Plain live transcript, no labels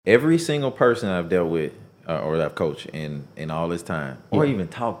Every single person I've dealt with or that I've coached in all this time, or even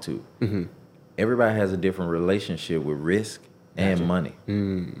talked to, everybody has a different relationship with risk and money.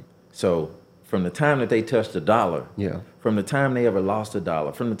 So from the time that they touched a dollar, from the time they ever lost a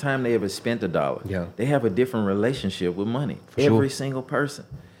dollar, from the time they ever spent a dollar, they have a different relationship with money. Every single person.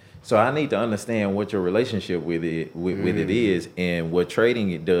 So I need to understand what your relationship with it is, and what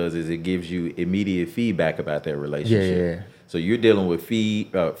trading it does is it gives you immediate feedback about that relationship. So you're dealing with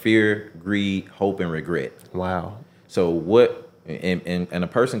fear, greed, hope, and regret. Wow. So what, and a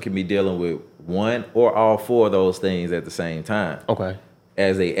person can be dealing with one or all four of those things at the same time. Okay.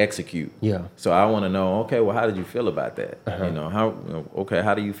 As they execute. Yeah. So I want to know, okay, well, how did you feel about that?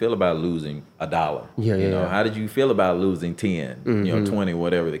 How do you feel about losing $1? How did you feel about losing 10, 20,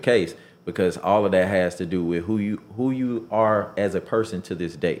 whatever the case? Because all of that has to do with who you are as a person to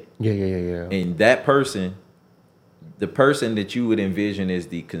this day. Yeah. And that person, the person that you would envision as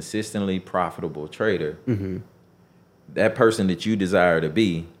the consistently profitable trader, that person that you desire to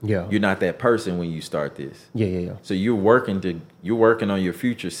be, you're not that person when you start this. Yeah. So you're working on your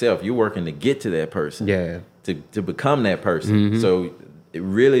future self. You're working to get to that person. To become that person. So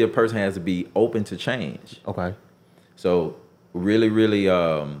a person has to be open to change. Okay. So really, really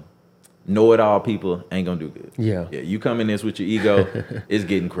know-it-all people ain't gonna do good. Yeah. You come in this with your ego, it's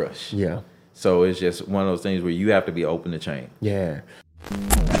getting crushed. Yeah. So it's just one of those things where you have to be open to change. Yeah.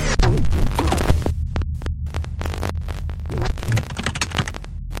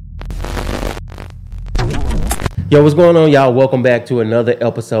 Yo, what's going on, y'all? Welcome back to another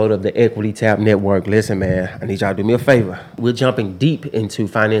episode of the Equity Tap Network. Listen, man, I need y'all to do me a favor. We're jumping deep into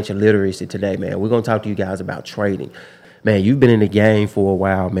financial literacy today, man. We're going to talk to you guys about trading. Man, you've been in the game for a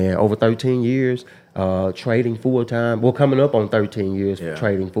while, man. Over 13 years, trading full-time. Well, coming up on 13 years for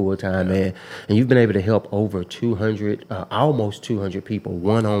trading full-time, man. And you've been able to help over 200, almost 200 people,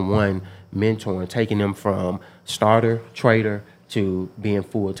 one-on-one mentoring, taking them from starter, trader, to being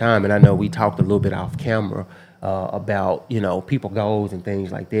full-time. And I know we talked a little bit off camera about, people goals and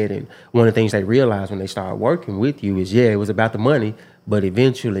things like that. And one of the things they realize when they start working with you is, it was about the money, but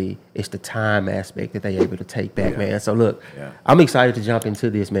eventually it's the time aspect that they're able to take back, man. So look, I'm excited to jump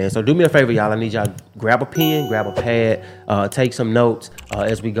into this, man. So do me a favor, y'all. I need y'all to grab a pen, grab a pad, take some notes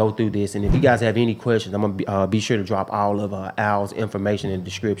as we go through this. And if you guys have any questions, I'm going to be sure to drop all of Al's information in the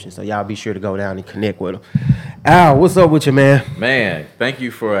description. So y'all be sure to go down and connect with him. Al, what's up with you, man? Man, thank you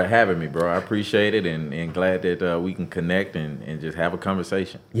for having me, bro. I appreciate it, and glad that we can connect and just have a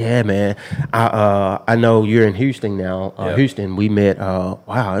conversation. Yeah, man. I know you're in Houston now. Houston, we met.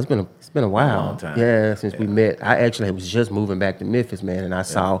 Wow, it's been a while. A long time. Yeah, since we met. I actually was just moving back to Memphis, man, and I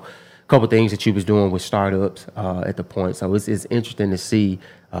saw a couple things that you was doing with startups at the point. So it's interesting to see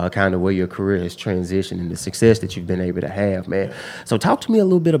kind of where your career has transitioned and the success that you've been able to have, man. So talk to me a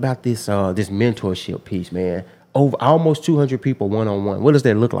little bit about this this mentorship piece, man. Over almost 200 people one-on-one. What does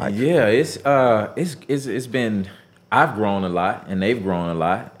that look like? Yeah, it's been, I've grown a lot and they've grown a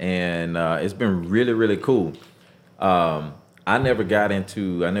lot, and it's been really, really cool. I never got in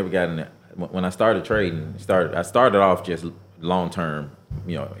when I started trading. I started off just long-term,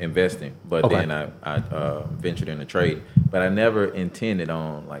 investing, but then I ventured into trading. But I never intended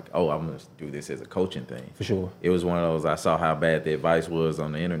on I'm going to do this as a coaching thing. For sure. It was one of those, I saw how bad the advice was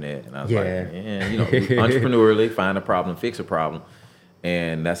on the internet, and I was entrepreneurially, find a problem, fix a problem.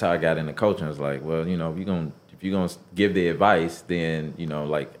 And that's how I got into coaching. I was like, well, if you're gonna give the advice, then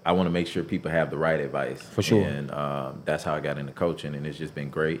I want to make sure people have the right advice. For sure. And that's how I got into coaching, and it's just been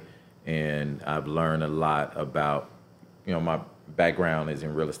great. And I've learned a lot about, my background is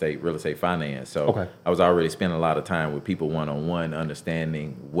in real estate finance. So I was already spending a lot of time with people one-on-one,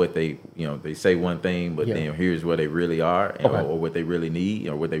 understanding what they say one thing, but then here's what they really are, or what they really need,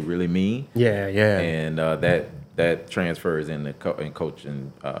 or what they really mean. Yeah. And that transfers in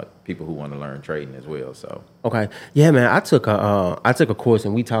coaching people who want to learn trading as well. So yeah, man. I took a course,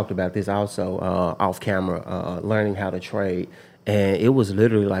 and we talked about this also off camera, learning how to trade, and it was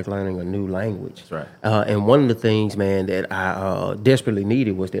literally like learning a new language. That's right. And one of the things, man, that I desperately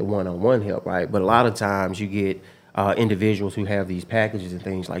needed was that one-on-one help, right? But a lot of times you get individuals who have these packages and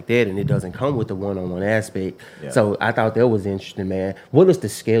things like that, and it doesn't come with the one-on-one aspect. So I thought that was interesting, man. What is the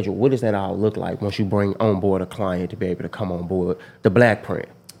schedule? What does that all look like once you bring on board a client to be able to come on board? The Black Print.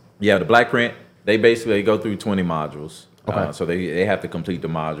 Yeah, the Black Print, they basically go through 20 modules. So they have to complete the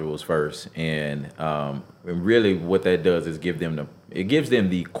modules first. And really what that does is gives them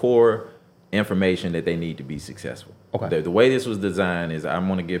the core information that they need to be successful. The way this was designed is I'm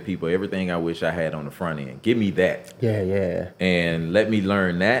going to give people everything I wish I had on the front end. Give me that. Yeah. And let me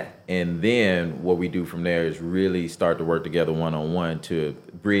learn that. And then what we do from there is really start to work together one-on-one to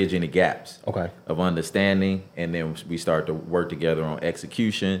bridge any gaps of understanding, and then we start to work together on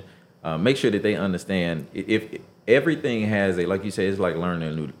execution. Make sure that they understand if everything has like you say, it's like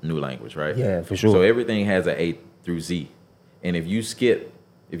learning a new language, right? Yeah, for sure. So everything has an A through Z, and if you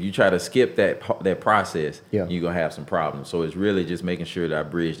try to skip that process, you're gonna have some problems. So it's really just making sure that I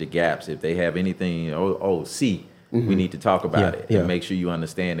bridge the gaps. If they have anything, C, we need to talk about it and make sure you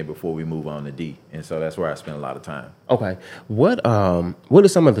understand it before we move on to D. And so that's where I spend a lot of time. Okay, what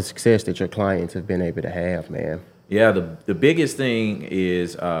is some of the success that your clients have been able to have, man? Yeah, the biggest thing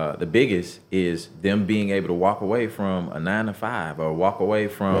is them being able to walk away from a 9 to 5 or walk away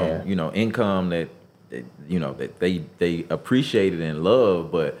from income that they appreciated and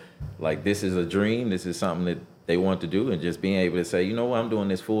love, but like this is a dream, this is something that they want to do, and just being able to say, you know what, I'm doing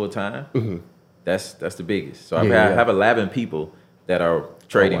this full time. Mm-hmm. That's the biggest. So I have 11 people that are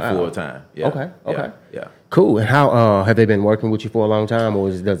trading full time. Yeah. Okay. Yeah. Cool. And how have they been working with you for a long time, or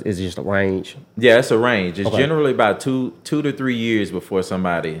is it just a range? Yeah, it's a range. It's generally about two to 3 years before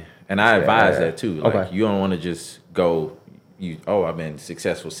somebody, and I advise that too. Like you don't want to just go, I've been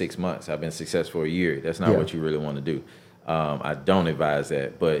successful 6 months, I've been successful a year. That's not what you really want to do. I don't advise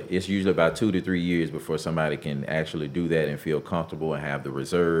that, but it's usually about 2 to 3 years before somebody can actually do that and feel comfortable and have the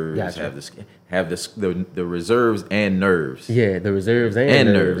reserves, have the reserves and nerves. Yeah, the reserves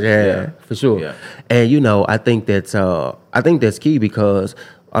and nerves. Yeah, for sure. Yeah. And I think that's key, because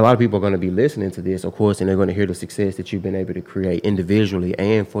a lot of people are going to be listening to this, of course, and they're going to hear the success that you've been able to create individually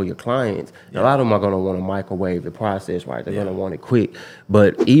and for your clients. Yeah. A lot of them are going to want to microwave the process, right? They're going to want it quick.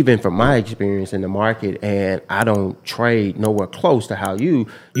 But even from my experience in the market, and I don't trade nowhere close to how you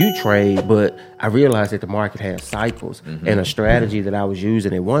trade, but I realized that the market has cycles, and a strategy that I was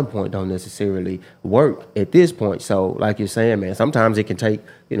using at one point don't necessarily work at this point. So like you're saying, man, sometimes it can take,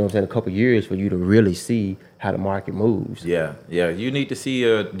 a couple of years for you to really see how the market moves. Yeah. You need to see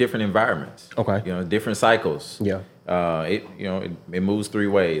different environments. Okay. Different cycles. Yeah. It moves 3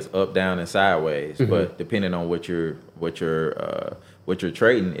 ways: up, down, and sideways. Mm-hmm. But depending on what you're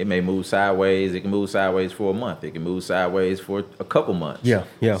trading, it may move sideways. It can move sideways for a month. It can move sideways for a couple months. Yeah.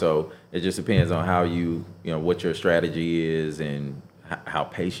 So it just depends on how what your strategy is and how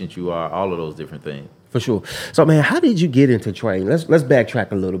patient you are. All of those different things. For sure. So, man, how did you get into trading? Let's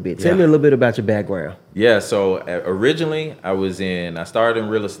backtrack a little bit. Tell me a little bit about your background. Yeah. So originally, I started in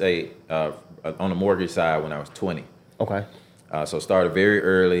real estate on the mortgage side when I was 20. Okay. So started very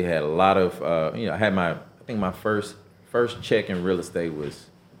early. Had a lot of I had I think my first check in real estate was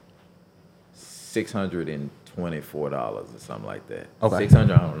 $624 or something like that. Okay.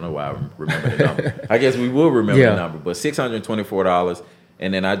 $600. I don't know why I remember the number. I guess we will remember the number, but $624.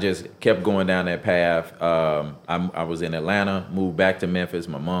 And then I just kept going down that path. I was in Atlanta, moved back to Memphis.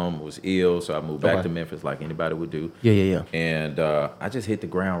 My mom was ill, so I moved back to Memphis like anybody would do. Yeah. And I just hit the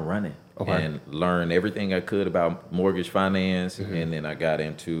ground running and learned everything I could about mortgage finance. Mm-hmm. And then I got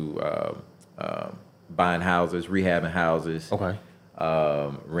into buying houses, rehabbing houses,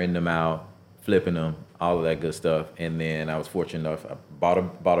 renting them out, flipping them, all of that good stuff. And then I was fortunate enough, I bought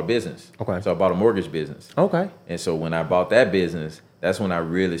a business. Okay. So I bought a mortgage business. Okay. And so when I bought that business, that's when I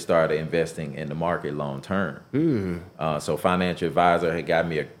really started investing in the market long term. Mm. So financial advisor had got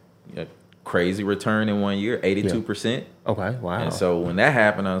me a crazy return in 1 year, 82%. Yeah. Okay, wow. And so when that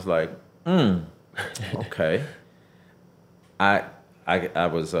happened, I was like, okay. I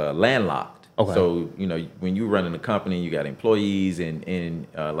was landlocked. Okay. So, when you running a company, you got employees and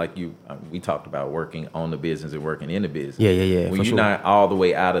like we talked about working on the business and working in the business. Yeah. When you're not all the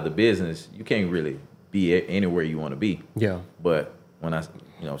way out of the business, you can't really be anywhere you want to be. Yeah. But when I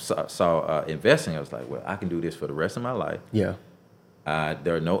saw investing, I was like, well, I can do this for the rest of my life. Yeah.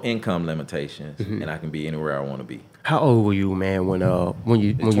 There are no income limitations, and I can be anywhere I want to be. How old were you, man, when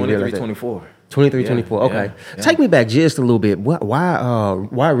you 23, 24. 23, 24. Okay. Yeah. Take me back just a little bit.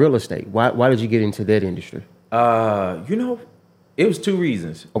 Why real estate? Why did you get into that industry? It was 2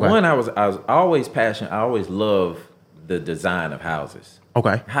 reasons. Okay. One, I was always passionate. I always loved the design of houses.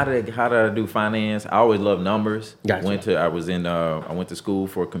 Okay. How did I do finance? I always loved numbers. Gotcha. I went to school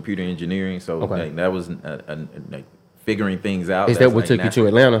for computer engineering, so that was figuring things out. Is that what took you to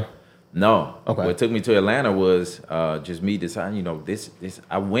Atlanta? No. Okay. What took me to Atlanta was just me deciding, this.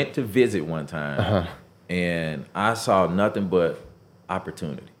 I went to visit one time, and I saw nothing but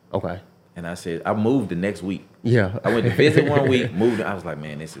opportunity. Okay. And I said, I moved the next week. Yeah. I went to visit 1 week, moved. I was like,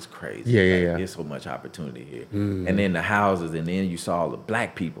 man, this is crazy. Yeah. There's so much opportunity here. Mm. And then the houses, and then you saw all the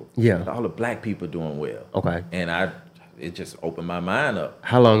black people. Yeah. All the black people doing well. Okay. And it just opened my mind up.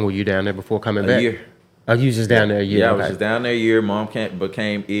 How long were you down there before coming back? A year. Oh, you was just down there a year? Yeah, I was just down there a year. Mom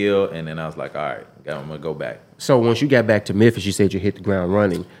became ill, and then I was like, all right, I'm going to go back. So once you got back to Memphis, you said you hit the ground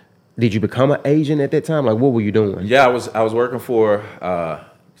running. Did you become an agent at that time? Like, what were you doing? Yeah, I was working for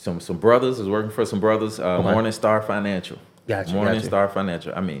some brothers. I was working for some brothers. Morningstar Financial. Gotcha. Morningstar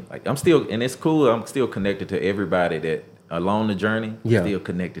Financial. I mean, like I'm still, and it's cool. I'm still connected to everybody that along the journey. Yeah. Still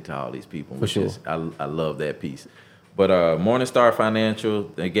connected to all these people. For sure. I love that piece. But Morningstar Financial,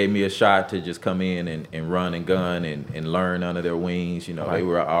 they gave me a shot to just come in and run and gun and learn under their wings. You know, They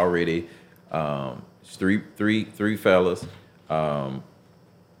were already three fellas.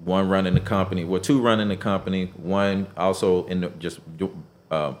 One running the company, two running the company, one also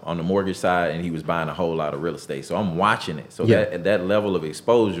on the mortgage side, and he was buying a whole lot of real estate. So I'm watching it. So that level of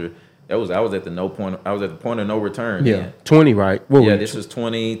exposure, I was at the point of no return. Yeah, man. 20, right? This was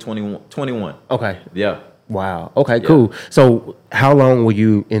 21. Okay. Yeah. Wow. Okay, cool. So how long were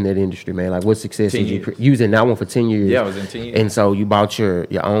you in that industry, man? Like what success did you was in that one for 10 years? Yeah, I was in 10 years. And so you bought your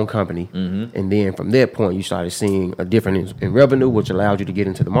own company. Mm-hmm. And then from that point you started seeing a difference in revenue, which allowed you to get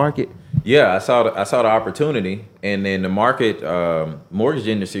into the market. Yeah, I saw the opportunity, and then the market mortgage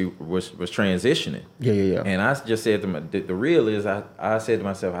industry was transitioning. Yeah. And I just said the real is I said to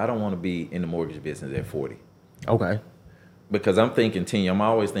myself, I don't want to be in the mortgage business at 40. Okay. Because I'm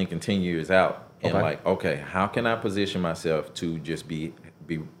always thinking 10 years out. And okay, how can I position myself to just be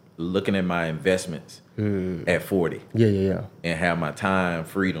looking at my investments at 40? Yeah. And have my time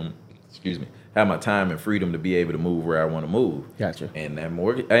freedom, have my time and freedom to be able to move where I want to move. Gotcha. And that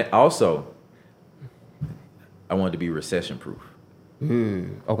mortgage, and also, I wanted to be recession proof.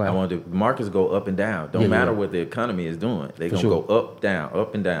 Okay. I wanted the markets go up and down. Don't matter what the economy is doing. They're going to go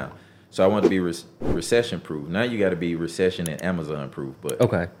up and down. So I want to be recession proof. Now you got to be recession and Amazon proof. But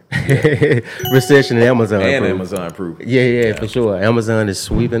okay, recession and Amazon and proof. Amazon proof. Yeah, for sure. Amazon is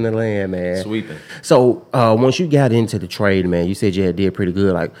sweeping the land, man. Sweeping. So once you got into the trade, man, you said you did pretty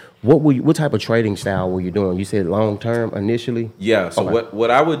good. Like, what type of trading style were you doing? You said long term initially. Yeah. So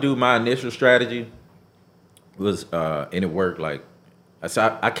what I would do, my initial strategy was, and it worked. Like,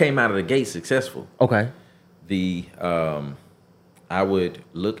 I came out of the gate successful. Okay. I would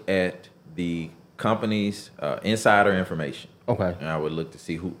look at the company's insider information. Okay. And I would look to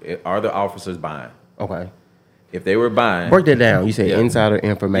see who are the officers buying. Okay. If they were buying, break that down. You said insider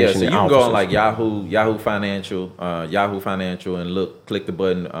information. Yeah, so you can officers. go on like Yahoo Financial, and click the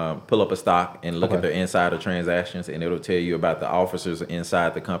button, pull up a stock, and look at the insider transactions, and it'll tell you about the officers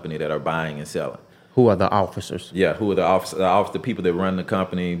inside the company that are buying and selling. Who are the officers? Yeah, who are the officers? The people that run the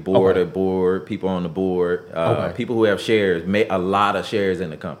company, board, people on the board, people who have shares, a lot of shares in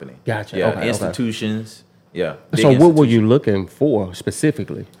the company. Gotcha. Yeah, institutions. Yeah. So what were you looking for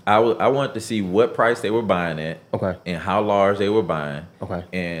specifically? I wanted to see what price they were buying at. Okay. And how large they were buying. Okay.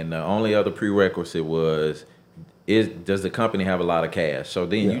 And the only other prerequisite was, does the company have a lot of cash? So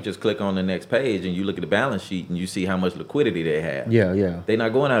then you just click on the next page and you look at the balance sheet and you see how much liquidity they have. Yeah. They're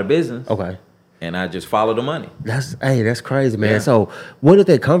not going out of business. Okay. And I just follow the money. That's crazy, man. Yeah. So where did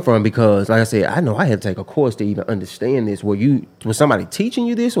that come from? Because like I said, I know I had to take a course to even understand this. Was somebody teaching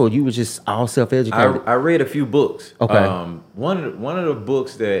you this, or you was just all self-educated? I read a few books. Okay. One of the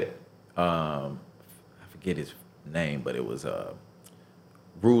books that I forget his name, but it was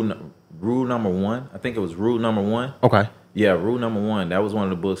Rule Number One. I think it was Rule Number One. Okay. Yeah, Rule Number One. That was one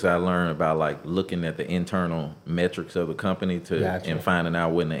of the books I learned about, like looking at the internal metrics of the company and finding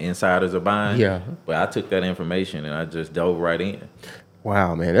out when the insiders are buying. Yeah. But I took that information and I just dove right in.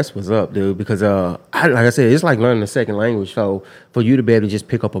 Wow, man, that's what's up, dude. Because like I said, it's like learning a second language. So for you to be able to just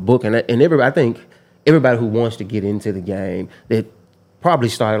pick up a book, and I think everybody who wants to get into the game that probably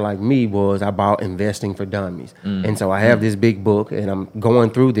started like me was I bought Investing for Dummies. And so I have this big book and I'm going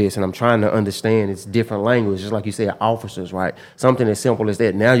through this and I'm trying to understand its different languages, just like you said, officers, right? Something as simple as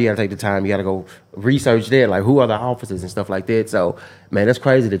that. Now you got to take the time, you got to go research that, like who are the officers and stuff like that. So, man, that's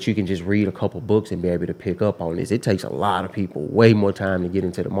crazy that you can just read a couple books and be able to pick up on this. It takes a lot of people way more time to get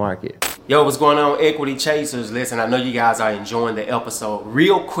into the market. Yo, what's going on, Equity Chasers? Listen, I know you guys are enjoying the episode.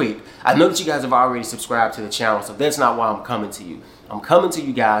 Real quick, I know that you guys have already subscribed to the channel, so that's not why I'm coming to you. I'm coming to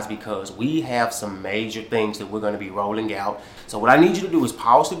you guys because we have some major things that we're going to be rolling out. So what I need you to do is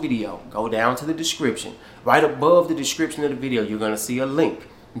pause the video, go down to the description. Right above the description of the video, you're going to see a link.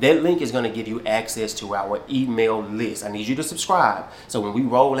 That link is going to give you access to our email list. I need you to subscribe. So when we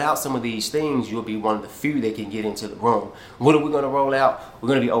roll out some of these things, you'll be one of the few that can get into the room. What are we going to roll out? We're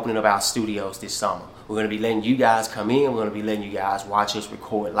going to be opening up our studios this summer. We're going to be letting you guys come in. We're going to be letting you guys watch us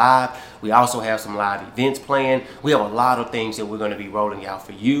record live. We also have some live events planned. We have a lot of things that we're going to be rolling out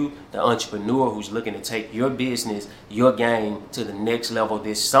for you, the entrepreneur who's looking to take your business, your game to the next level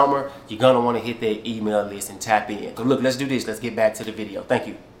this summer. You're going to want to hit that email list and tap in. So look, let's do this. Let's get back to the video. Thank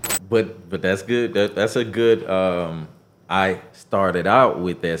you. But that's good. That's a good. I started out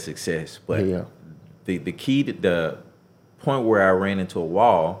with that success, but the key to the point where I ran into a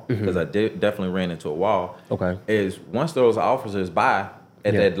wall, because I definitely ran into a wall. Okay. Is once those officers buy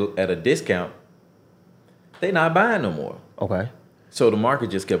at a discount, they not buying no more. Okay. So the market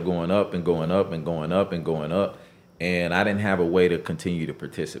just kept going up and going up and going up and going up, and I didn't have a way to continue to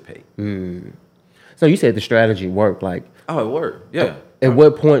participate. So you said the strategy worked, like it worked. Yeah. At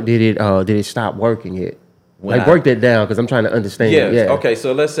what point did it stop working? Break that down, because I'm trying to understand. Yeah. Okay.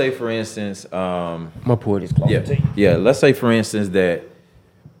 So let's say, for instance, I'm gonna pour this closer to you. Yeah. Let's say, for instance, that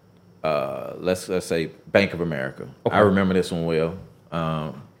let's say Bank of America. Okay. I remember this one well.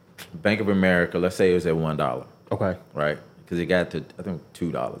 Bank of America. Let's say it was at $1. Okay. Right. Because it got to, I think,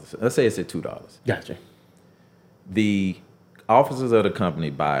 $2. Let's say it's at $2. Gotcha. The officers of the company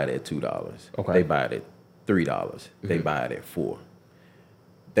buy it at $2. Okay. They buy it at $3. They buy it at $4.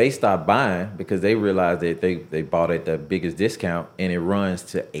 They stopped buying because they realized that they bought at the biggest discount, and it runs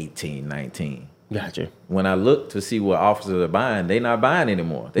to 18, 19. Gotcha. When I look to see what officers are buying, they're not buying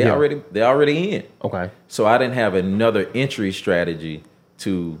anymore. They're already in. Okay. So I didn't have another entry strategy.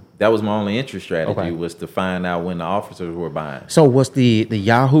 That was my only entry strategy, was to find out when the officers were buying. So was the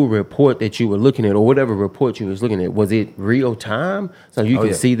Yahoo report that you were looking at, or whatever report you was looking at, was it real time? So you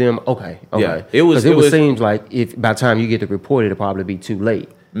could see them? Okay. Yeah, it seems like if by the time you get the report, it'll probably be too late.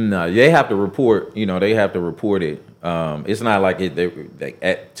 No, they have to report. They have to report it. It's not like to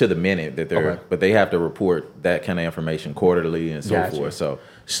the minute that they're, but they have to report that kind of information quarterly and so forth.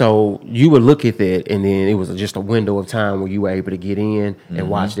 So you would look at that, and then it was just a window of time where you were able to get in and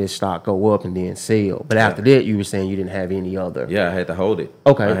watch that stock go up and then sell. But after that, you were saying you didn't have any other. Yeah, I had to hold it.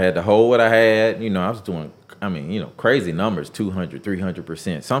 Okay. I had to hold what I had. I was doing, crazy numbers, 200,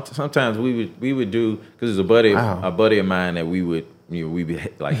 300%. Sometimes we would do, because there's a buddy of mine that we would, we'd be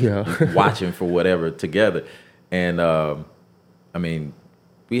like watching for whatever together. And,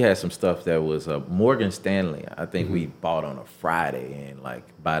 we had some stuff that was Morgan Stanley. I think we bought on a Friday, and like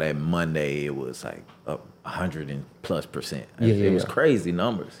by that Monday, it was like up 100+%. It was crazy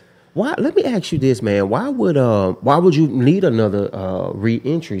numbers. Why? Let me ask you this, man. Why would you need another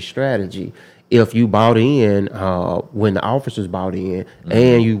re-entry strategy if you bought in when the officers bought in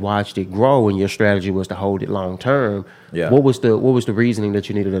and you watched it grow, and your strategy was to hold it long term? Yeah. What was the reasoning that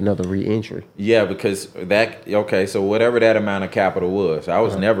you needed another re-entry? Yeah, because so whatever that amount of capital was, I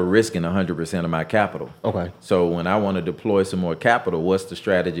was never risking 100% of my capital. Okay. So when I want to deploy some more capital, what's the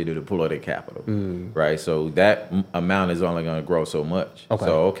strategy to deploy that capital? Right. So that amount is only going to grow so much.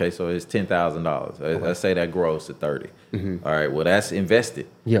 Okay. So it's $10,000. Let's say that grows to 30. All right. Well, that's invested.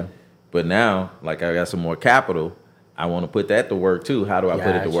 Yeah. But now, like, I got some more capital, I want to put that to work too. How do I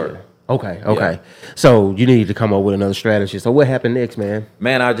put it to work? Okay. Yeah. So you need to come up with another strategy. So what happened next, man?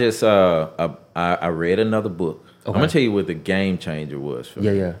 Man, I just I read another book. I'm gonna tell you what the game changer was for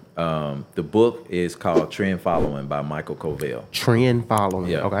me. The book is called Trend Following by Michael Covell. Trend Following.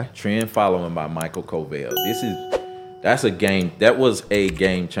 Yeah. Okay. Trend Following by Michael Covell. That was a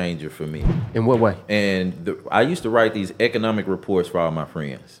game changer for me. In what way? And I used to write these economic reports for all my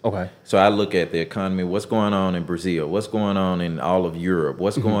friends. Okay. So I look at the economy, what's going on in Brazil, what's going on in all of Europe,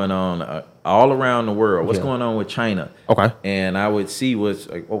 what's going on all around the world, what's going on with China. Okay. And I would see what's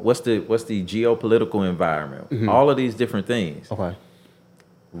the geopolitical environment, all of these different things. Okay.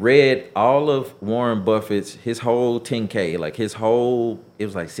 Read all of Warren Buffett's, his whole 10K, like it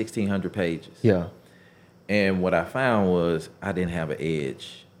was like 1,600 pages. Yeah. And what I found was I didn't have an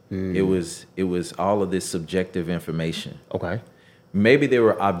edge. It was all of this subjective information. Okay. Maybe there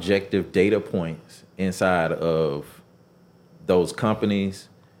were objective data points inside of those companies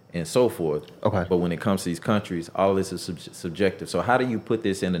and so forth. Okay. But when it comes to these countries, all this is subjective. So how do you put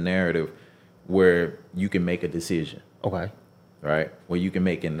this in a narrative where you can make a decision? Okay. Right? Where you can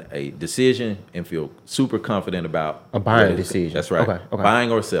make a decision and feel super confident about a buying decision. That's right. Okay.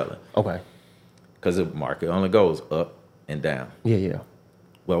 Buying or selling. Okay. Because the market only goes up and down. Yeah.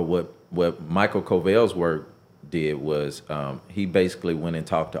 Well, what Michael Covell's work did was he basically went and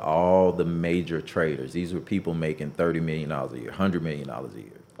talked to all the major traders. These were people making $30 million a year, $100 million a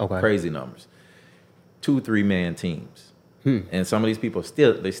year. Okay. Crazy numbers. 2-3 man teams. And some of these people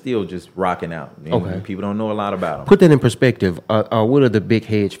still just rocking out. Okay. People don't know a lot about them. Put that in perspective. What are the big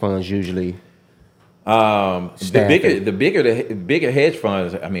hedge funds usually? The bigger hedge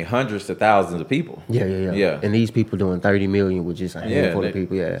funds, hundreds to thousands of people. Yeah. And these people doing 30 million with just a handful of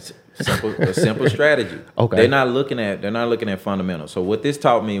people. Yeah. A simple strategy. Okay. They're not looking at fundamentals. So what this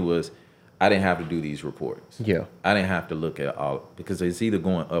taught me was I didn't have to do these reports. Yeah. I didn't have to look at all, because it's either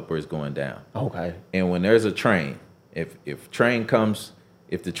going up or it's going down. Okay. And when there's a train, if train comes,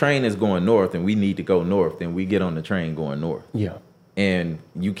 if the train is going north and we need to go north, then we get on the train going north. Yeah. And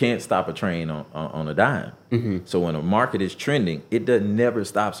you can't stop a train on a dime. Mm-hmm. So when a market is trending, it never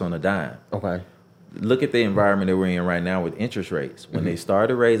stops on a dime. Okay. Look at the environment that we're in right now with interest rates. When they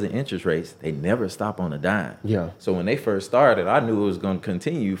started raising interest rates, they never stop on a dime. Yeah. So when they first started, I knew it was going to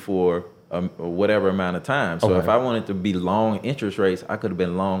continue for whatever amount of time. So if I wanted to be long interest rates, I could have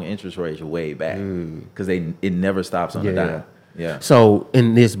been long interest rates way back because it never stops on a dime. Yeah. So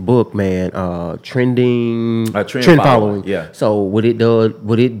in this book, man, trend following. Yeah. So what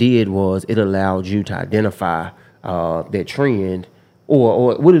it did was it allowed you to identify that trend,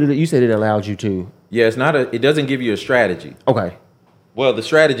 or what did you said it allowed you to? Yeah, it doesn't give you a strategy. Okay. Well, the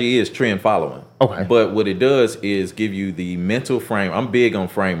strategy is trend following. Okay. But what it does is give you the mental frame. I'm big on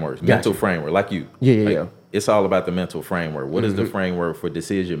frameworks, mental framework, like you. Yeah. It's all about the mental framework. What is the framework for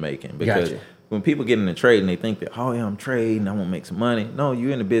decision making? Because Gotcha. when people get into trading, they think that, oh, yeah, I'm trading, I want to make some money. No,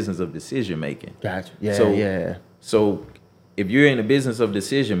 you're in the business of decision making. Gotcha. Yeah. So if you're in the business of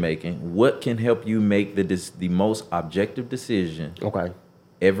decision making, what can help you make the most objective decision? Okay.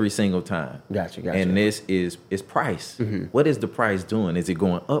 Every single time. Gotcha. And this is price. What is the price doing? Is it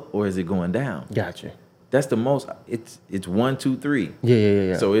going up or is it going down? Gotcha. That's the most. It's 1, 2, 3.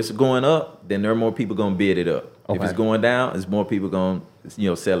 Yeah. So it's going up, then there are more people gonna bid it up. Okay. If it's going down, it's more people gonna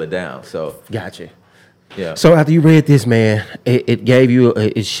sell it down. So Gotcha. yeah. So after you read this, man, it gave you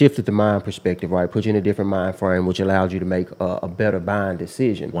it shifted the mind perspective, right? Put you in a different mind frame, which allowed you to make a better buying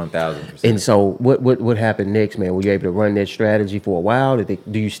decision. 1000%. And so what happened next, man? Were you able to run that strategy for a while?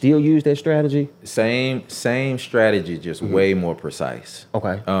 Do you still use that strategy? Same strategy, just way more precise.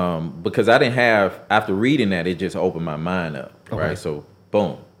 Okay. Because I didn't have, after reading that, it just opened my mind up. Okay. Right. So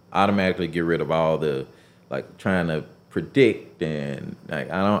boom, automatically get rid of all the trying to predict, and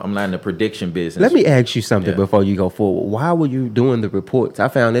I'm not in the prediction business. Let me ask you something before you go forward. Why were you doing the reports? I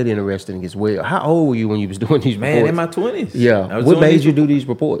found that interesting as well. How old were you when you was doing these reports? Man, in my 20s. Yeah. What made you do these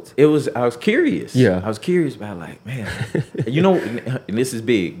reports? I was curious. Yeah. I was curious about man, and this is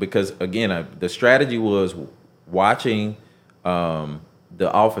big because again, the strategy was watching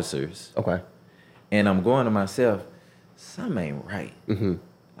the officers. Okay. And I'm going to myself, something ain't right. Mm-hmm.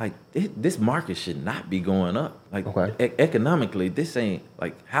 Like this market should not be going up. Like economically, this ain't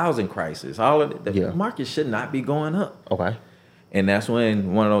housing crisis. All of it, the market should not be going up. Okay. And that's one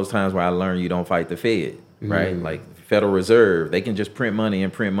of those times where I learned you don't fight the Fed, right? Like Federal Reserve, they can just print money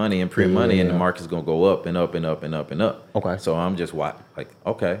and print money and print money, and the market's gonna go up and up and up and up and up. Okay. So I'm just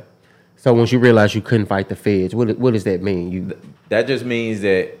okay. So once you realized you couldn't fight the Feds, what does that mean? That just means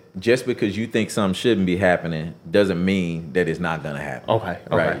that just because you think something shouldn't be happening doesn't mean that it's not going to happen. Okay.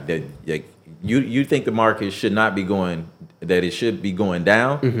 Right. That you think the market should not be going, that it should be going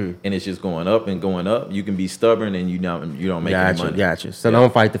down, and it's just going up and going up. You can be stubborn and you don't make any money. Gotcha. So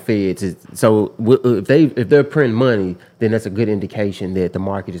don't fight the Feds. So if they're printing money, then that's a good indication that the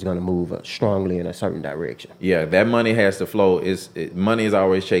market is going to move strongly in a certain direction. Yeah, that money has to flow. Money is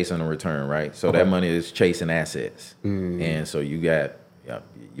always chasing a return, right? So that money is chasing assets, and so you got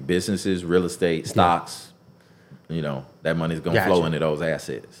your businesses, real estate, stocks. That money's going to flow into those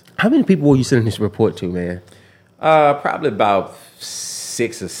assets. How many people were you sending this report to, man? Probably about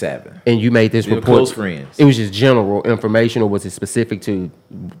 6 or 7. And you made this report. Close friends. It was just general information, or was it specific to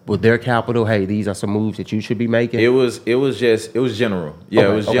with their capital? Hey, these are some moves that you should be making. It was general. Yeah,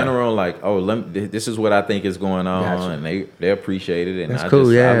 it was general. This is what I think is going on, and they appreciate it, and that's cool.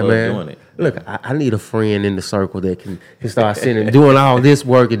 I love doing it. Look, I need a friend in the circle that can start doing all this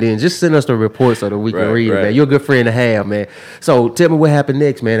work, and then just send us the report so that we can read it, man. You're a good friend to have, man. So tell me what happened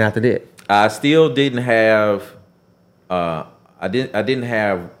next, man. After that, I still didn't have. I didn't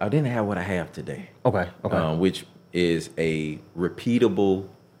have what I have today. Okay. Which is a repeatable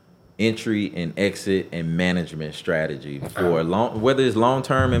entry and exit and management strategy for whether it's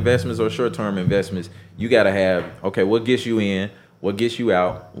long-term investments or short-term investments. You got to have what gets you in, what gets you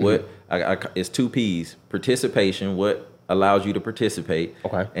out. What it's 2 P's: participation, what allows you to participate,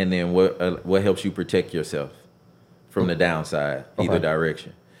 and then what helps you protect yourself from the downside, either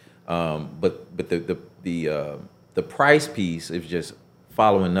direction. But the price piece is just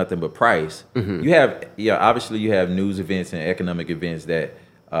following nothing but price. You have obviously you have news events and economic events that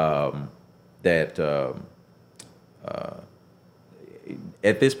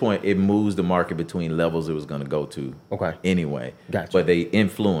at this point it moves the market between levels it was going to go to anyway. Gotcha. But they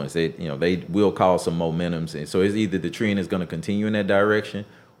influence it. They will cause some momentums, and so it's either the trend is going to continue in that direction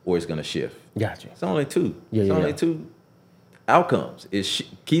or it's going to shift. Gotcha. It's only 2. It's only 2 outcomes. It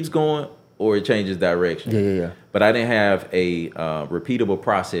keeps going or it changes direction. Yeah. But I didn't have a repeatable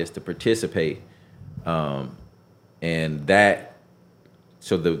process to participate, and that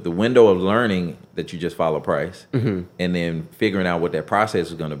so the window of learning that you just follow price, and then figuring out what that process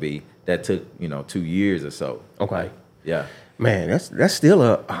is going to be, that took 2 years or so. Okay. Yeah. Man, that's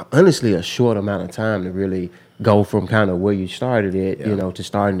still honestly a short amount of time to really go from kind of where you started at, to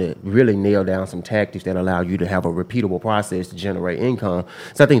starting to really nail down some tactics that allow you to have a repeatable process to generate income.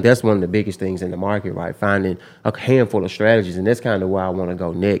 So I think that's one of the biggest things in the market, right? Finding a handful of strategies, and that's kind of where I want to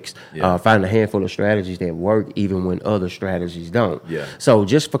go next. Finding a handful of strategies that work even when other strategies don't. Yeah. So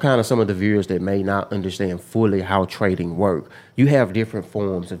just for kind of some of the viewers that may not understand fully how trading work, you have different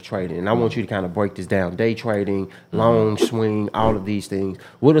forms of trading, and I want you to kind of break this down: day trading, long swing, all of these things.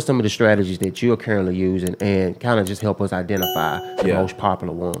 What are some of the strategies that you're currently using, and kind of just help us identify the most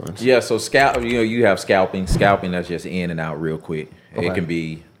popular ones? Yeah, so you have scalping. Scalping, that's just in and out real quick. Okay. It can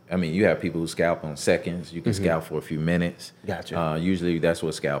be, you have people who scalp on seconds. You can scalp for a few minutes. Gotcha. Usually that's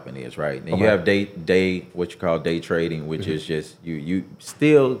what scalping is, right? And you have what you call day trading, which is just you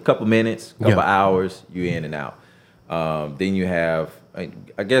still a couple minutes, couple hours, you in and out. Then you have,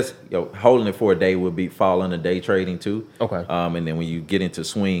 I guess, holding it for a day would fall under day trading too. Okay. And then when you get into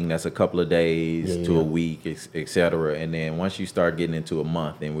swing, that's a couple of days to a week, et cetera. And then once you start getting into a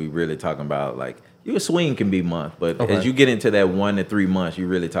month, then we really talking about like your swing can be month, but as you get into that 1 to 3 months, you're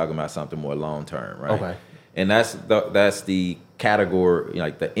really talking about something more long term, right? Okay. And that's the category,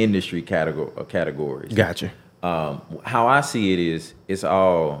 like the industry categories. Gotcha. How I see it is, it's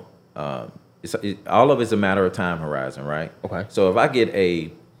all. All of it's a matter of time horizon, right? Okay. So if I get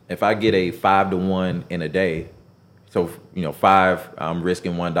a 5 to 1 in a day, so 5, I'm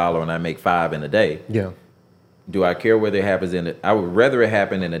risking $1 and I make 5 in a day. Yeah. Do I care whether it happens I would rather it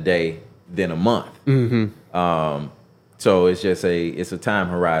happen in a day than a month. Mm-hmm. So it's just it's a time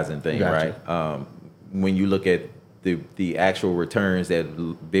horizon thing, gotcha. Right? When you look at the actual returns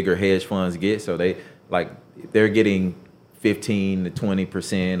that bigger hedge funds get, so they're getting 15 to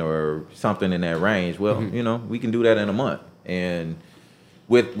 20% or something in that range. Well, we can do that in a month, and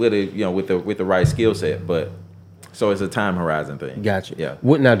with the right skill set. But so it's a time horizon thing. Gotcha. Yeah.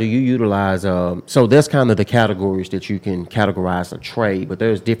 What now? Do you utilize? So that's kind of the categories that you can categorize a trade, but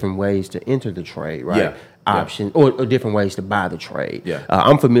there's different ways to enter the trade, right? Yeah. Option or different ways to buy the trade. Yeah.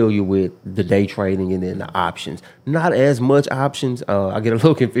 I'm familiar with the day trading and then the options. Not as much options. I get a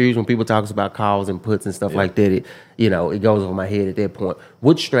little confused when people talk about calls and puts and stuff like that. It goes over my head at that point.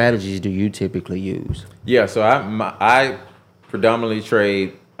 What strategies do you typically use? Yeah, so I predominantly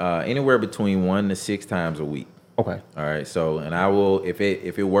trade anywhere between 1 to 6 times a week. Okay. All right. So, and I will, if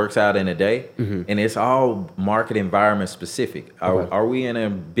it works out in a day, and it's all market environment specific. Are we in a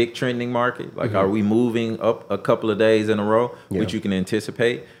big trending market? Like, are we moving up a couple of days in a row, which you can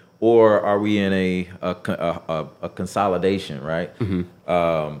anticipate, or are we in a consolidation? Right.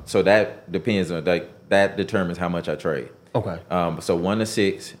 So that depends on that determines how much I trade. Okay. So 1 to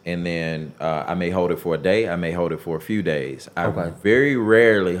 6, and then I may hold it for a day. I may hold it for a few days. I very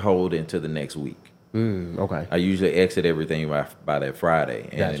rarely hold into the next week. Okay. I usually exit everything by that Friday,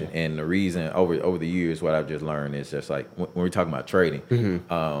 and the reason over the years, what I've just learned is just like when we're talking about trading,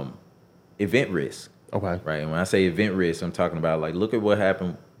 event risk. Okay. Right. And when I say event risk, I'm talking about like look at what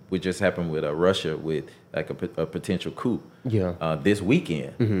happened. What just happened with Russia with like a potential coup. Yeah. This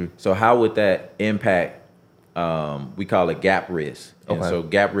weekend. So how would that impact? We call it gap risk. Okay. And so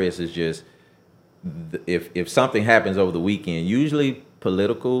gap risk is just if something happens over the weekend, usually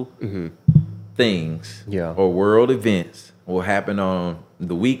political. Things or world events will happen on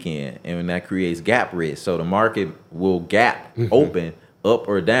the weekend, and that creates gap risk. So the market will gap open up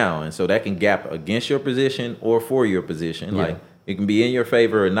or down, and so that can gap against your position or for your position. Like it can be in your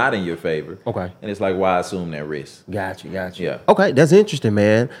favor or not in your favor. Okay. And it's like, why assume that risk? Gotcha. Yeah. Okay, that's interesting,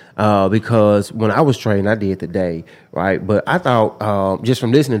 man. Because when I was trading, I did the day, right? But I thought, just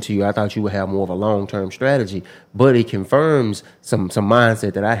from listening to you, I thought you would have more of a long-term strategy. But it confirms some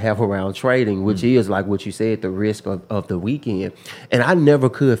mindset that I have around trading, which is like what you said, the risk of the weekend. And I never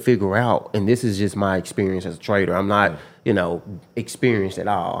could figure out, and this is just my experience as a trader. I'm not, experienced at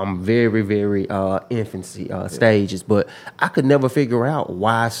all. I'm very, very infancy stages, but I could never figure out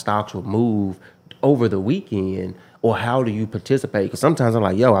why stocks would move over the weekend, or how do you participate? Because sometimes I'm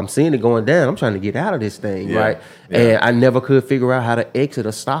like, I'm seeing it going down. I'm trying to get out of this thing, right? Yeah. And I never could figure out how to exit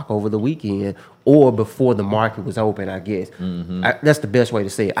a stock over the weekend or before the market was open, I guess. That's the best way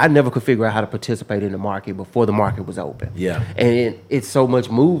to say it. I never could figure out how to participate in the market before the market was open. Yeah. And it's so much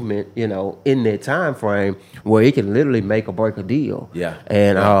movement, in that time frame where it can literally make or break a deal. Yeah.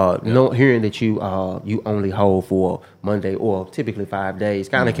 And hearing that you only hold for Monday, or typically 5 days.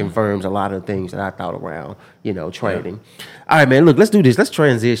 Kind of confirms a lot of the things that I thought around, trading. Yeah. All right, man, look, let's do this. Let's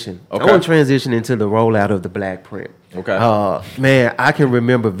transition. Okay. I want to transition into the rollout of the black print. Okay. Man, I can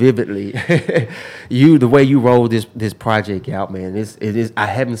remember vividly the way you rolled this project out, man. It is. I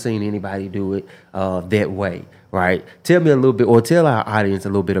haven't seen anybody do it that way, right? Tell me a little bit, or tell our audience a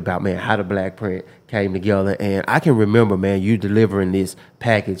little bit about, man, how the black print came together. And I can remember, man, you delivering this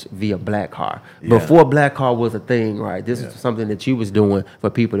package via Black Car. Yeah. Before Black Car was a thing, right? This is something that you was doing for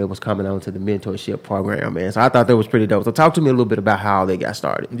people that was coming on to the mentorship program, man. So I thought that was pretty dope. So talk to me a little bit about how they got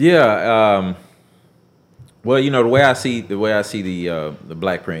started. Yeah. Well, the way I see the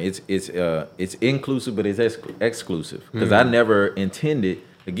black print, it's inclusive, but it's exclusive, because I never intended.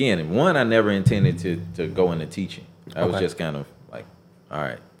 Again, I never intended to go into teaching. I was just kind of like, all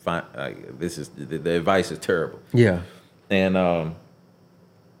right, fine. This is the advice is terrible. Yeah. And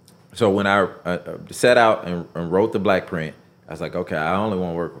so when I set out and wrote the black print, I was like, okay, I only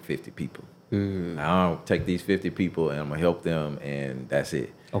want to work with 50 people. I don't take these 50 people and I'm gonna help them, and that's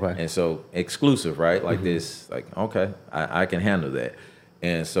it. Okay. And so exclusive, right? Like this, like, okay, I can handle that.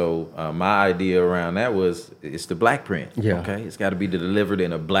 And so my idea around that was, it's the black print. Yeah. Okay. It's got to be delivered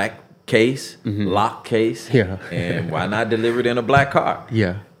in a black case, lock case. Yeah. And why not delivered in a black car?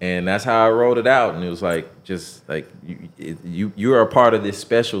 Yeah. And that's how I wrote it out. And it was like, just like you're a part of this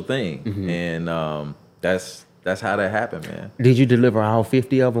special thing. And that's how that happened, man. Did you deliver all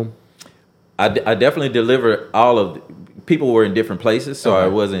 50 of them? I definitely delivered all of. People were in different places, so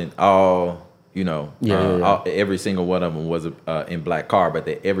it wasn't all. Every single one of them was in black car, but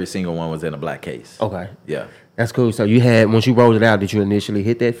every single one was in a black case. Okay. Yeah. That's cool. So once you rolled it out, did you initially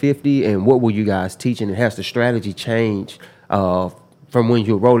hit that 50? And what were you guys teaching? And has the strategy changed from when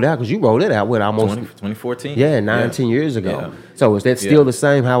you rolled it out? Because you rolled it out with almost 2014. Yeah, 10 years ago. Yeah. So is that still the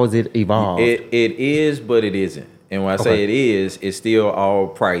same? How has it evolved? It is, but it isn't. And when I say it is, it's still all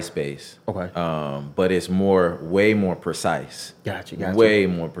price based. Okay. But it's way more precise. Gotcha. Way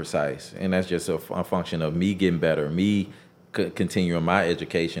more precise. And that's just a function of me getting better, me continuing my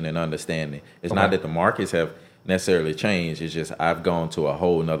education and understanding. It's not that the markets have necessarily changed. It's just I've gone to a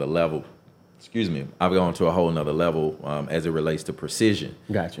whole nother level. I've gone to a whole nother level as it relates to precision.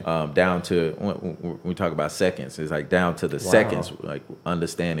 Gotcha. Down to, when we talk about seconds, it's like down to the seconds, like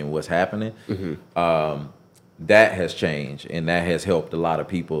understanding what's happening. That has changed, and that has helped a lot of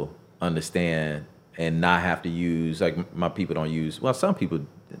people understand and not have to use, like, my people don't use, well, some people,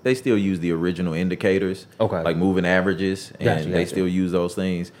 they still use the original indicators, like moving averages, and they still use those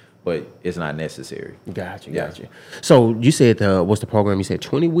things, but it's not necessary. Gotcha. So you said, what's the program? You said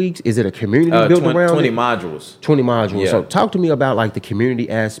 20 weeks? Is it a community built around 20 it? modules. 20 modules. Yeah. So talk to me about, like, the community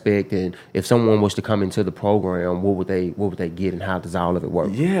aspect, and if someone was to come into the program, what would they get, and how does all of it work?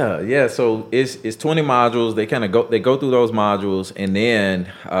 Yeah. So it's 20 modules. They kind of go through those modules, and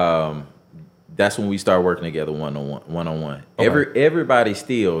then that's when we start working together one-on-one. Okay. Everybody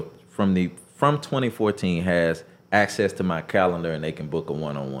still from 2014 has access to my calendar, and they can book a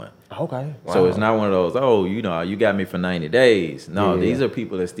one-on-one. Okay. Wow. So it's not one of those, you got me for 90 days. No, these are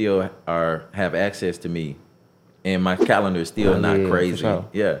people that still have access to me, and my calendar is still not crazy. Sure.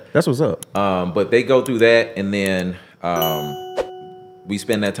 Yeah. That's what's up. But they go through that, and then we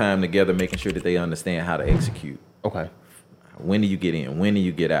spend that time together making sure that they understand how to execute. Okay. When do you get in? When do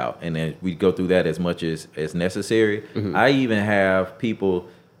you get out? And then we go through that as much as necessary. I even have people,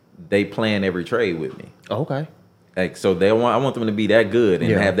 they plan every trade with me. Okay. Like, so I want them to be that good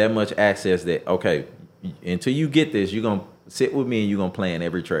and have that much access that, okay, until you get this, you're going to sit with me and you're going to plan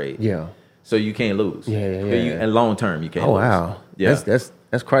every trade. Yeah. So you can't lose. Yeah. And long term, you can't lose. Oh, wow. Yeah.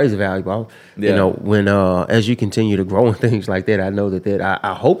 That's crazy valuable. Yeah. When as you continue to grow and things like that, I know that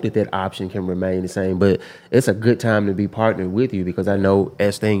I hope that option can remain the same, but it's a good time to be partnered with you, because I know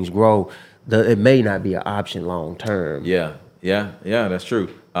as things grow, it may not be an option long term. Yeah, that's true.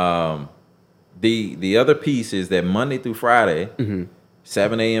 The other piece is that Monday through Friday,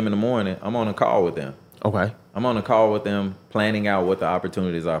 7 a.m. in the morning, I'm on a call with them. Okay. I'm on a call with them, planning out what the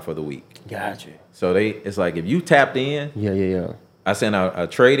opportunities are for the week. Gotcha. So it's like, if you tapped in, yeah. I send out a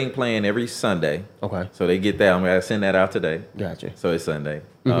trading plan every Sunday. Okay. So they get that. I'm going to send that out today. Gotcha. So it's Sunday.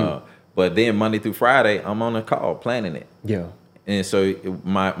 But then Monday through Friday, I'm on a call planning it. Yeah. And so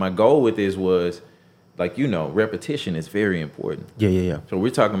my goal with this was, like, repetition is very important. Yeah. So we're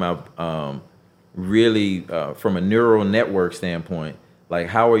talking about really from a neural network standpoint, like,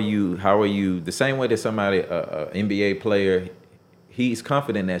 how are you the same way that somebody, a NBA player, he's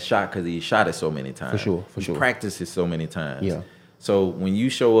confident in that shot because he shot it so many times. For sure. He practices so many times. Yeah. So when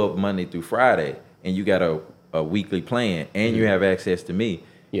you show up Monday through Friday and you got a weekly plan and you have access to me,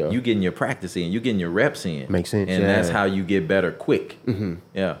 Yeah. You getting your practice in, you getting your reps in. Makes sense. And yeah. that's how you get better quick. Mm-hmm.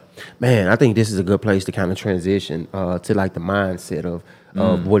 Yeah. Man, I think this is a good place to kind of transition to like the mindset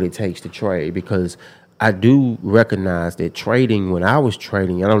of what it takes to trade, because I do recognize that trading, when I was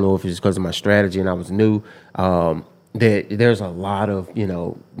trading, I don't know if it's because of my strategy and I was new, that there's a lot of,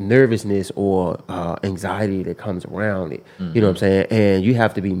 nervousness or anxiety that comes around it. You know what I'm saying? And you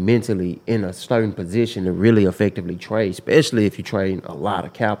have to be mentally in a certain position to really effectively trade, especially if you're trading a lot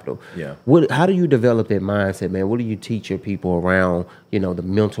of capital. Yeah. How do you develop that mindset, man? What do you teach your people around, the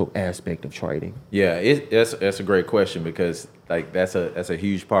mental aspect of trading? Yeah, that's a great question, because like that's a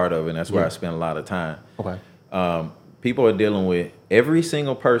huge part of it, and that's where I spend a lot of time. Okay. People are dealing with, every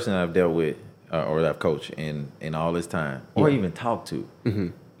single person I've dealt with or that I've coached in all this time, or even talked to. Mm-hmm.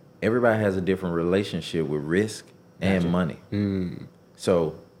 Everybody has a different relationship with risk and money.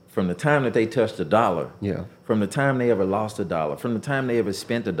 So from the time that they touched a dollar, from the time they ever lost a dollar, from the time they ever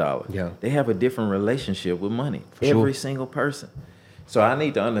spent a dollar, they have a different relationship with money. Every single person. So I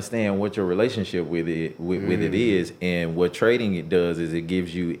need to understand what your relationship with it is, and what trading it does is it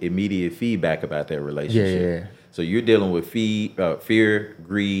gives you immediate feedback about that relationship. So you're dealing with fear,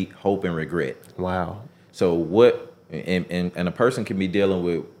 greed, hope, and regret. Wow. So and a person can be dealing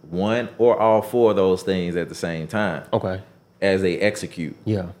with one or all four of those things at the same time. Okay. As they execute.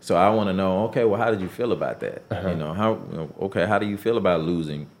 Yeah. So I want to know, okay, well, how did you feel about that? How do you feel about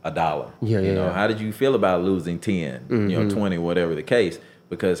losing $1? How did you feel about losing 10, 20, whatever the case?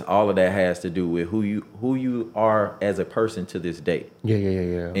 Because all of that has to do with who you are as a person to this day.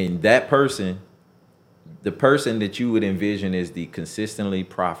 Yeah. And that person, the person that you would envision as the consistently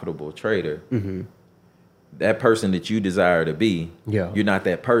profitable trader, that person that you desire to be, you're not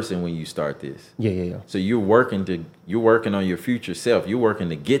that person when you start this. Yeah. So you're working on your future self. You're working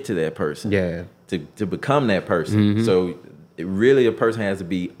to get to that person. Yeah. To become that person. So really a person has to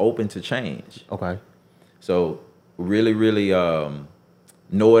be open to change. Okay. So really, really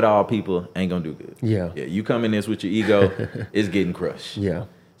know-it-all people ain't gonna do good. Yeah. You come in this with your ego, it's getting crushed. Yeah.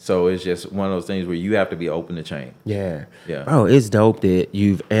 So it's just one of those things where you have to be open to change. Yeah. Yeah. Bro, it's dope that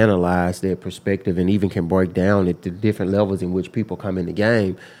you've analyzed their perspective and even can break down at the different levels in which people come in the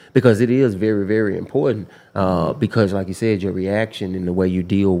game, because it is very, very important. Because like you said, your reaction and the way you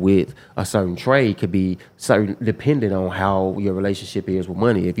deal with a certain trade could be certain dependent on how your relationship is with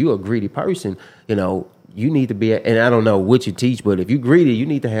money. If you're a greedy person, you need to be, and I don't know what you teach, but if you're greedy, you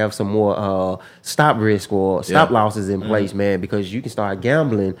need to have some more stop risk or stop losses in place, man, because you can start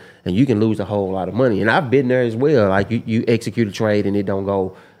gambling and you can lose a whole lot of money. And I've been there as well. Like you execute a trade and it don't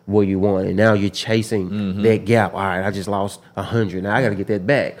go where you want, and now you're chasing that gap. All right, I just lost 100. Now I got to get that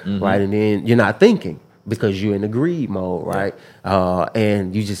back, right? And then you're not thinking, because you're in the greed mode, right?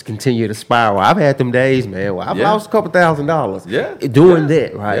 And you just continue to spiral. I've had them days, man, where I've lost a couple $1,000 doing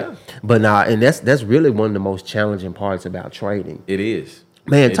that, right? Yeah. But and that's really one of the most challenging parts about trading. It is.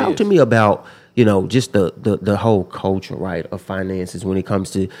 Man, talk to me about, just the whole culture, right, of finances when it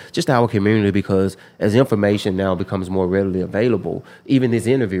comes to just our community, because as information now becomes more readily available, even this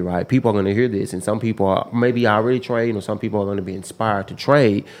interview, right, people are going to hear this, and some people are maybe already trading, or some people are going to be inspired to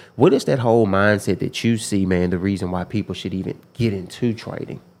trade. What is that whole mindset that you see, man, the reason why people should even get into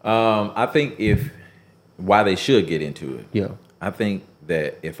trading? I think why they should get into it. Yeah. I think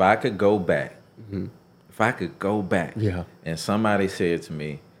that if I could go back, and somebody said to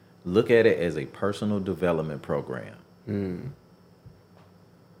me, look at it as a personal development program,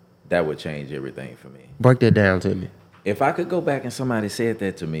 that would change everything for me. Break that down to me. If I could go back and somebody said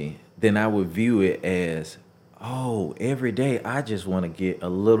that to me, then I would view it as, every day I just want to get a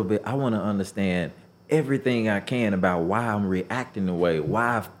little bit, I want to understand everything I can about why I'm reacting the way,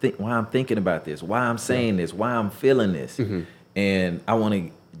 why I'm thinking about this, why I'm saying this, why I'm feeling this. And I want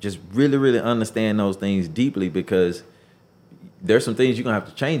to just really, really understand those things deeply, because there's some things you're gonna have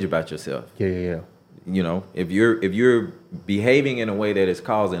to change about yourself. Yeah. If you're behaving in a way that is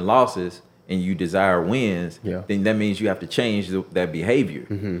causing losses and you desire wins, then that means you have to change that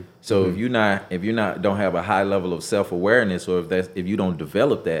behavior. So if you're not don't have a high level of self-awareness, or if you don't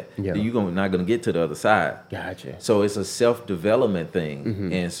develop that, then you're not gonna get to the other side. Gotcha. So it's a self-development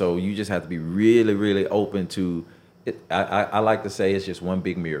thing, and so you just have to be really, really open to it. I like to say it's just one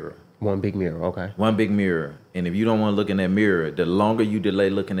big mirror. One big mirror, okay. One big mirror. And if you don't want to look in that mirror, the longer you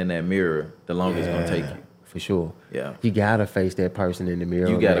delay looking in that mirror, the longer it's going to take you. For sure. Yeah. You got to face that person in the mirror.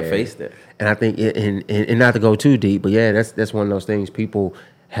 You got to face that. And I think, and not to go too deep, but that's one of those things people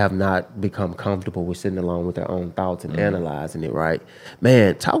have not become comfortable with sitting alone with their own thoughts and analyzing it, right?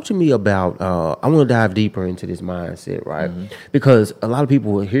 Man, talk to me about, I want to dive deeper into this mindset, right? Because a lot of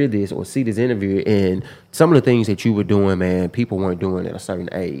people will hear this or see this interview, and some of the things that you were doing, man, people weren't doing at a certain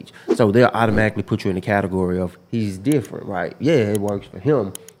age. So they'll automatically put you in the category of he's different, right? Yeah, it works for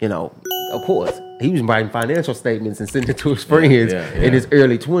him, of course. He was writing financial statements and sending it to his friends in his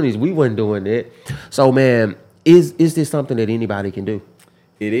early 20s. We wasn't doing that. So, man, is this something that anybody can do?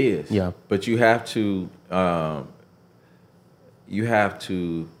 It is. Yeah. But you have to, I mean, you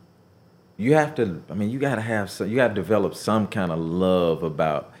gotta develop some kind of love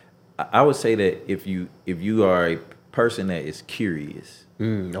about, I would say that if you are a person that is curious,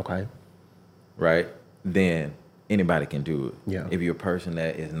 Okay. right, then anybody can do it. Yeah. If you're a person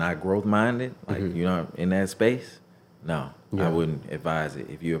that is not growth minded, like you're not in that space, no, I wouldn't advise it.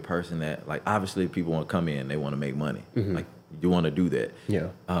 If you're a person that, like, obviously people want to come in, they want to make money, like you want to do that. Yeah.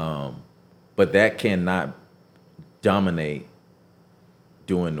 But that cannot dominate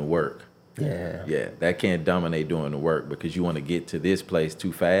doing the work. Yeah. Yeah, that can't dominate doing the work because you want to get to this place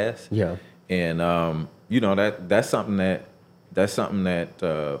too fast. Yeah. And that's something that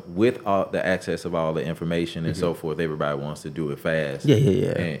with all the access of all the information and so forth, everybody wants to do it fast.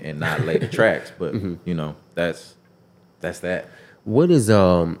 Yeah. And not lay the tracks. But that's that. What is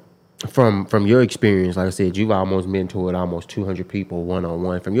from your experience? Like I said, you've almost mentored almost 200 people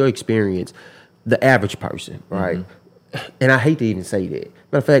one-on-one. From your experience, the average person, right? And I hate to even say that.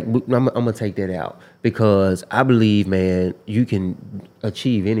 Matter of fact, I'm gonna take that out because I believe, man, you can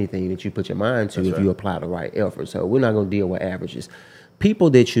achieve anything that you put your mind to if you apply the right effort. So we're not gonna deal with averages. People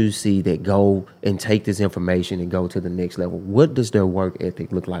that you see that go and take this information and go to the next level, what does their work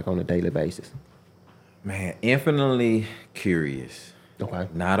ethic look like on a daily basis? Man, infinitely curious. Okay.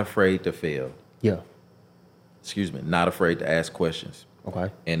 Not afraid to fail. Yeah. Excuse me. Not afraid to ask questions. Okay.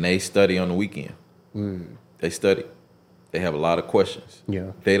 And they study on the weekend. They study. They have a lot of questions.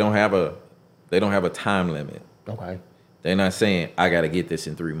 Yeah. They don't have a time limit. Okay. They're not saying I got to get this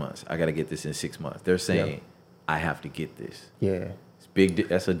in 3 months. I got to get this in 6 months. They're saying I have to get this. Yeah. It's big.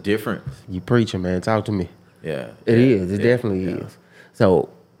 That's a difference. You preaching, man. Talk to me. Yeah. It is. It definitely is. So,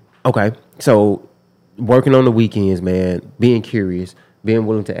 okay. So, working on the weekends, man, being curious, being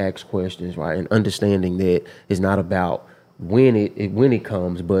willing to ask questions, right, and understanding that it's not about when it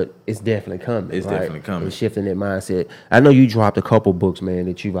comes, but it's definitely coming. It's definitely coming. And shifting that mindset. I know you dropped a couple books, man,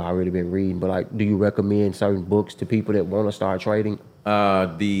 that you've already been reading, but like, do you recommend certain books to people that want to start trading?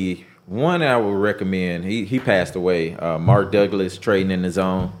 The one I would recommend, he passed away. Mark Douglas, Trading in the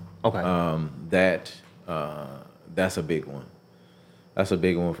Zone. Okay. That's a big one. That's a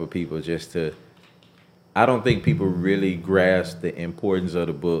big one for people just to. I don't think people really grasp the importance of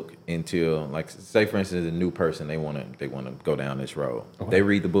the book until, like, say for instance, a new person, they want to go down this road. Okay. They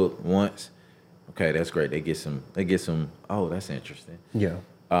read the book once, okay, that's great. They get some. Oh, that's interesting. Yeah.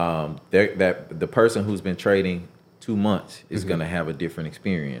 That the person who's been trading 2 months is gonna have a different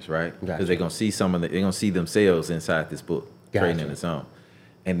experience, right? Because they're gonna see they're gonna see themselves inside this book, Trading in the Zone.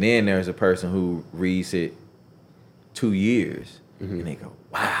 And then there's a person who reads it 2 years and they go,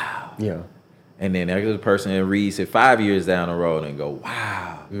 wow. Yeah. And then there's a person that reads it 5 years down the road and go,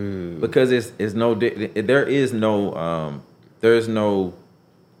 wow. Because there's no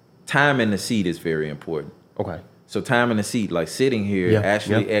time in the seat is very important. Okay. So time in the seat, like sitting here,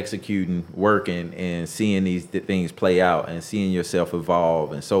 actually executing, working, and seeing these things play out and seeing yourself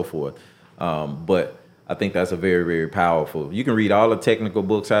evolve and so forth. But I think that's a very, very powerful. You can read all the technical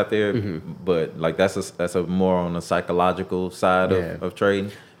books out there, but like that's a more on the psychological side of trading.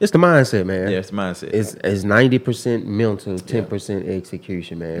 It's the mindset, man. Yeah, it's the mindset. It's 90% mental, 10%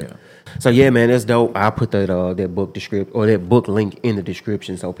 execution, man. Yeah. So yeah, man, that's dope. I'll put that that book link in the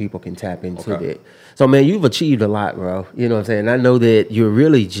description so people can tap into that. So man, you've achieved a lot, bro. You know what I'm saying? I know that you're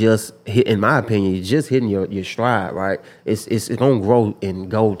really just in my opinion, you're just hitting your stride, right? It's gonna grow and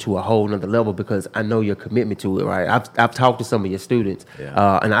go to a whole nother level because I know your commitment to it, right? I've talked to some of your students,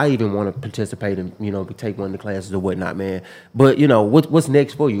 and I even want to participate and take one of the classes or whatnot, man. But what's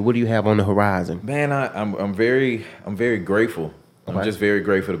next for you? What do you have on the horizon? Man, I'm very grateful. Okay. I'm just very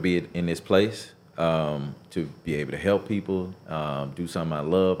grateful to be in this place, to be able to help people, do something I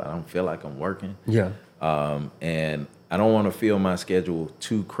love. I don't feel like I'm working. Yeah. And I don't want to fill my schedule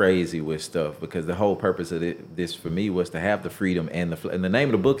too crazy with stuff because the whole purpose of this for me was to have the freedom and the name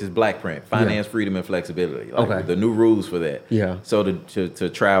of the book is Black Print, Finance, Freedom, and Flexibility. Like the new rules for that. Yeah. So to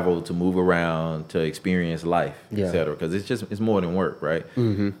travel, to move around, to experience life, et cetera, because it's more than work, right?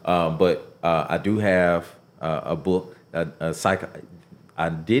 But I do have a book. I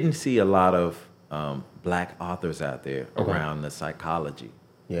didn't see a lot of Black authors out there around the psychology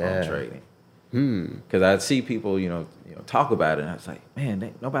on trading. Because I'd see people, talk about it, and I was like,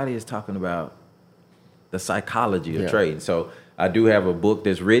 man, nobody is talking about the psychology of trading. So I do have a book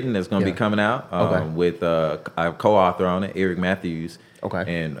that's written that's going to be coming out with I have co-author on it, Eric Matthews.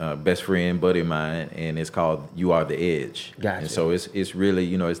 And best friend, buddy of mine, and it's called "You Are the Edge." Gotcha. And so it's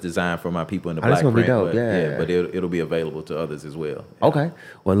really it's designed for my people in the black print, be dope. but it'll be available to others as well. Yeah. Okay.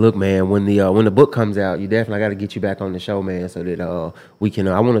 Well, look, man, when the book comes out, you definitely got to get you back on the show, man, so that we can.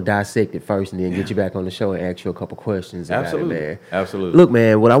 I want to dissect it first, and then get you back on the show and ask you a couple questions about it, man. Absolutely. Look,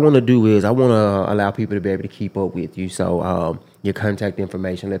 man, what I want to do is I want to allow people to be able to keep up with you. So your contact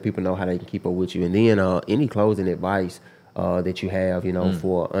information, let people know how they can keep up with you, and then any closing advice that you have,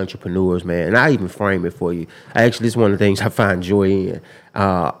 for entrepreneurs, man. And I even frame it for you. Actually, it's one of the things I find joy in.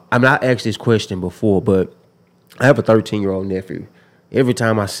 I'm not asked this question before, but I have a 13-year-old nephew. Every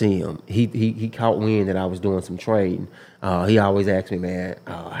time I see him, he caught wind that I was doing some trading. He always asks me, man,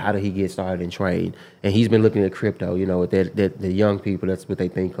 how did he get started in trading? And he's been looking at crypto. That the young people, that's what they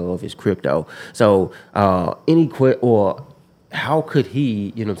think of is crypto. So how could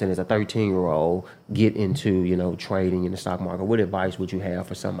he, as a 13-year-old, get into, trading in the stock market? What advice would you have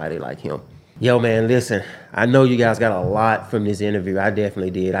for somebody like him? Yo, man, listen, I know you guys got a lot from this interview. I definitely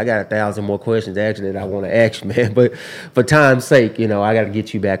did. I got 1,000 more questions, actually, that I want to ask you, man. But for time's sake, I got to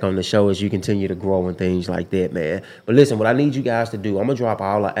get you back on the show as you continue to grow and things like that, man. But listen, what I need you guys to do, I'm going to drop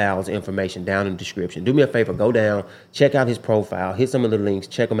all of Al's information down in the description. Do me a favor, go down, check out his profile, hit some of the links,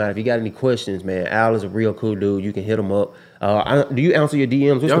 check him out. If you got any questions, man, Al is a real cool dude. You can hit him up. Do you answer your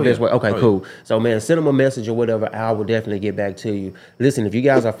DMs? What's the best way? Okay, cool. So, man, send him a message or whatever. Al will definitely get back to you. Listen, if you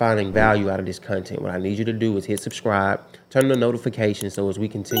guys are finding value out of this content, what I need you to do is hit subscribe, turn on the notifications, so as we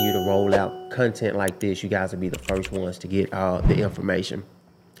continue to roll out content like this, you guys will be the first ones to get the information.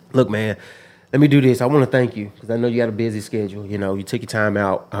 Look, man, let me do this. I want to thank you because I know you got a busy schedule. You took your time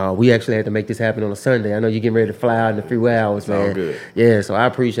out. We actually had to make this happen on a Sunday. I know you're getting ready to fly out in a few hours, man. All good. Yeah, so I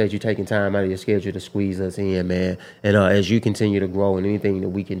appreciate you taking time out of your schedule to squeeze us in, man. And as you continue to grow and anything that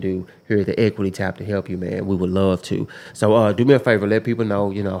we can do here at the Equity Tap to help you, man, we would love to. So do me a favor, let people know,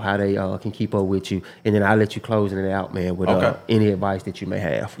 how they can keep up with you, and then I'll let you closing it out, man, with any advice that you may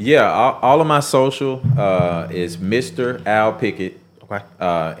have. Yeah, all of my social is Mr. Al Pickett.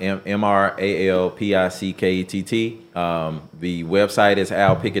 MRALPICKETT. The website is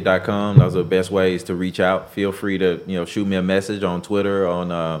alpickett.com. Those are the best ways to reach out. Feel free to shoot me a message on Twitter or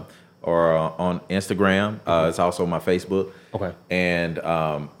on Instagram. It's also my Facebook. Okay. And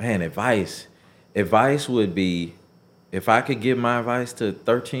advice would be, if I could give my advice to a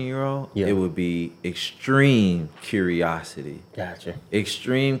 13-year-old, it would be extreme curiosity. Gotcha.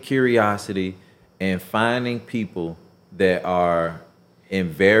 Extreme curiosity and finding people that are in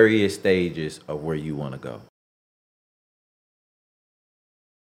various stages of where you want to go.